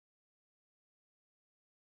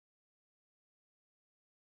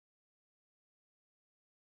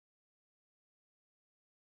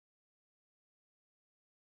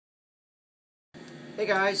Hey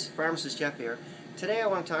guys, Pharmacist Jeff here. Today I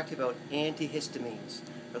want to talk to you about antihistamines.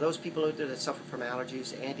 For those people out there that suffer from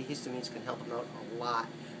allergies, antihistamines can help them out a lot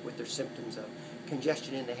with their symptoms of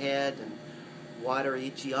congestion in the head and watery,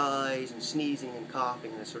 itchy eyes and sneezing and coughing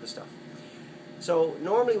and that sort of stuff. So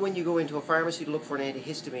normally when you go into a pharmacy to look for an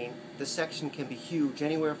antihistamine, the section can be huge,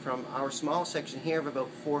 anywhere from our small section here of about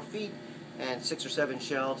 4 feet and 6 or 7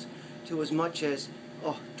 shelves to as much as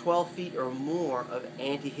 12 feet or more of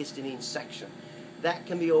antihistamine section. That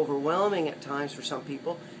can be overwhelming at times for some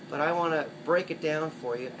people, but I want to break it down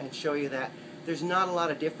for you and show you that there's not a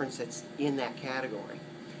lot of difference that's in that category.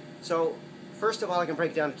 So first of all, I can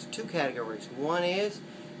break it down into 2 categories. One is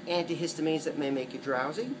antihistamines that may make you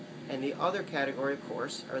drowsy, and the other category, of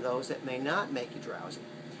course, are those that may not make you drowsy.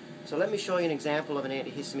 So let me show you an example of an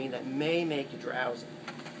antihistamine that may make you drowsy.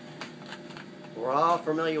 We're all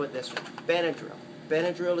familiar with this one, Benadryl.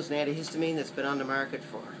 Benadryl is an antihistamine that's been on the market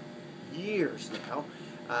for years now.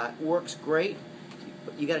 Works great.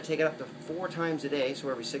 You got to take it up to 4 times a day, so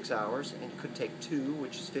every 6 hours, and you could take 2,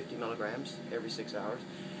 which is 50 milligrams every 6 hours.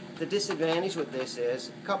 The disadvantage with this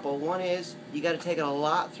is a couple. One is you got to take it a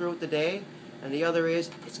lot throughout the day, and the other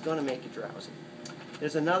is it's going to make you drowsy.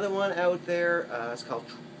 There's another one out there. It's called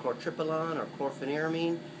chlortripamine or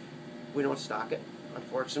chlorpheniramine. We don't stock it,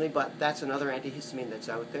 unfortunately, but that's another antihistamine that's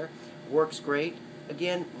out there. Works great.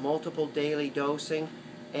 Again, multiple daily dosing,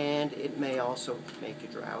 and it may also make you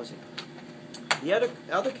drowsy. The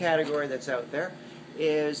other category that's out there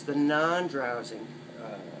is the non-drowsing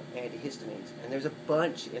antihistamines, and there's a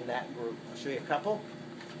bunch in that group. I'll show you a couple.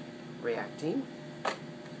 Reactine,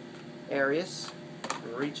 Arius,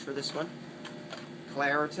 reach for this one,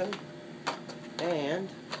 Claritin, and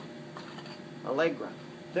Allegra.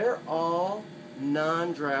 They're all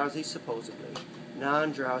non-drowsy, supposedly,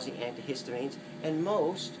 non-drowsy antihistamines, and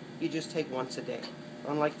most you just take once a day.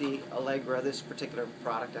 Unlike the Allegra, this particular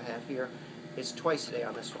product I have here is twice a day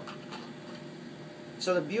on this one.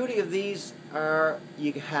 So the beauty of these are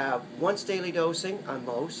you have once daily dosing on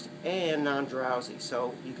most and non-drowsy,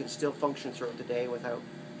 so you can still function throughout the day without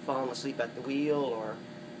falling asleep at the wheel, or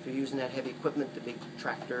if you're using that heavy equipment, the big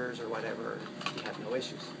tractors or whatever, you have no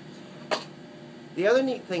issues. The other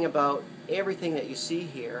neat thing about everything that you see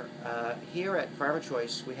here, here at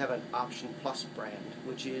PharmaChoice we have an Option Plus brand,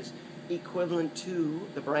 which is equivalent to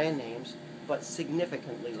the brand names, but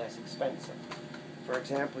significantly less expensive. For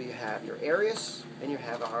example, you have your Arius, and you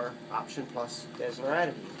have our Option Plus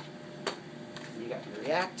desloratadine. You got your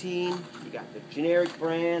Reactine, you got the generic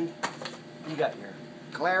brand, you got your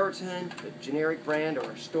Claritin, the generic brand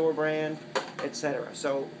or store brand, etc.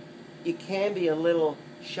 So it can be a little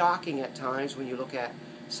shocking at times when you look at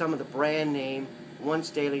some of the brand name once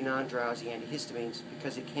daily non-drowsy antihistamines,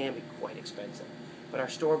 because it can be quite expensive. But our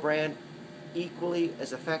store brand, equally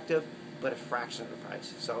as effective, but a fraction of the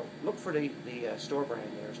price. So look for the store brand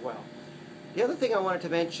there as well. The other thing I wanted to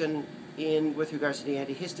mention with regards to the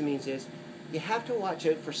antihistamines is you have to watch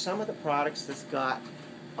out for some of the products that's got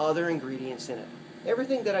other ingredients in it.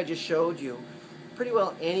 Everything that I just showed you, pretty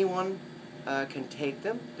well anyone can take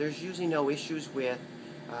them. There's usually no issues with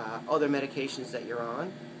other medications that you're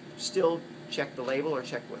on. Still check the label or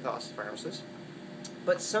check with us, pharmacists.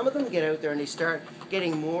 But some of them get out there and they start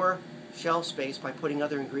getting more shelf space by putting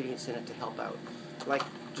other ingredients in it to help out. Like,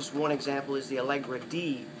 just one example is the Allegra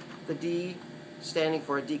D. The D standing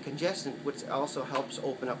for a decongestant, which also helps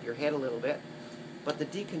open up your head a little bit. But the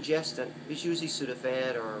decongestant is usually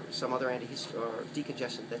Sudafed or some other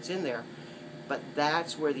decongestant that's in there. But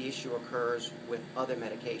that's where the issue occurs with other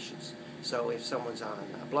medications. So if someone's on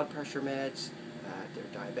blood pressure meds,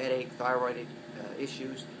 they're diabetic, thyroid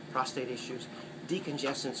issues, prostate issues,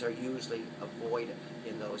 decongestants are usually avoided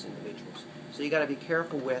in those individuals. So you got to be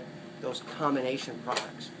careful with those combination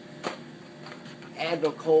products.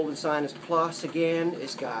 Advil Cold and Sinus Plus, again,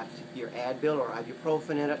 it's got your Advil or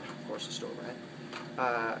ibuprofen in it, of course the store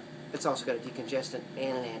brand. It's also got a decongestant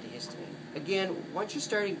and an antihistamine. Again, once you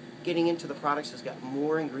start getting into the products that's got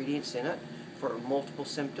more ingredients in it for multiple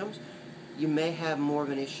symptoms, you may have more of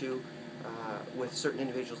an issue with certain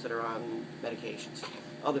individuals that are on medications,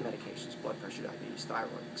 other medications, blood pressure, diabetes, thyroid,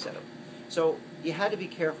 etc. So you had to be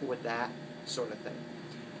careful with that sort of thing.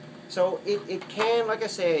 So it can, like I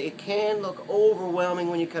say, it can look overwhelming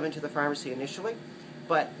when you come into the pharmacy initially,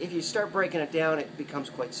 but if you start breaking it down, it becomes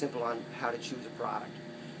quite simple on how to choose a product.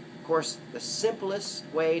 Of course, the simplest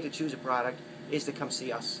way to choose a product is to come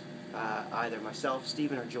see us, either myself,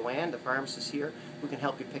 Stephen, or Joanne, the pharmacist here, who can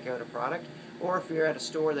help you pick out a product. Or if you're at a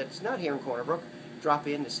store that's not here in Corner Brook, drop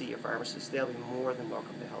in to see your pharmacist. They'll be more than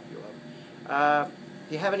welcome to help you out.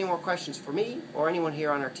 If you have any more questions for me or anyone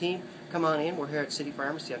here on our team, come on in. We're here at City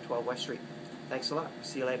Pharmacy on 12 West Street. Thanks a lot.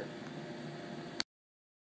 See you later.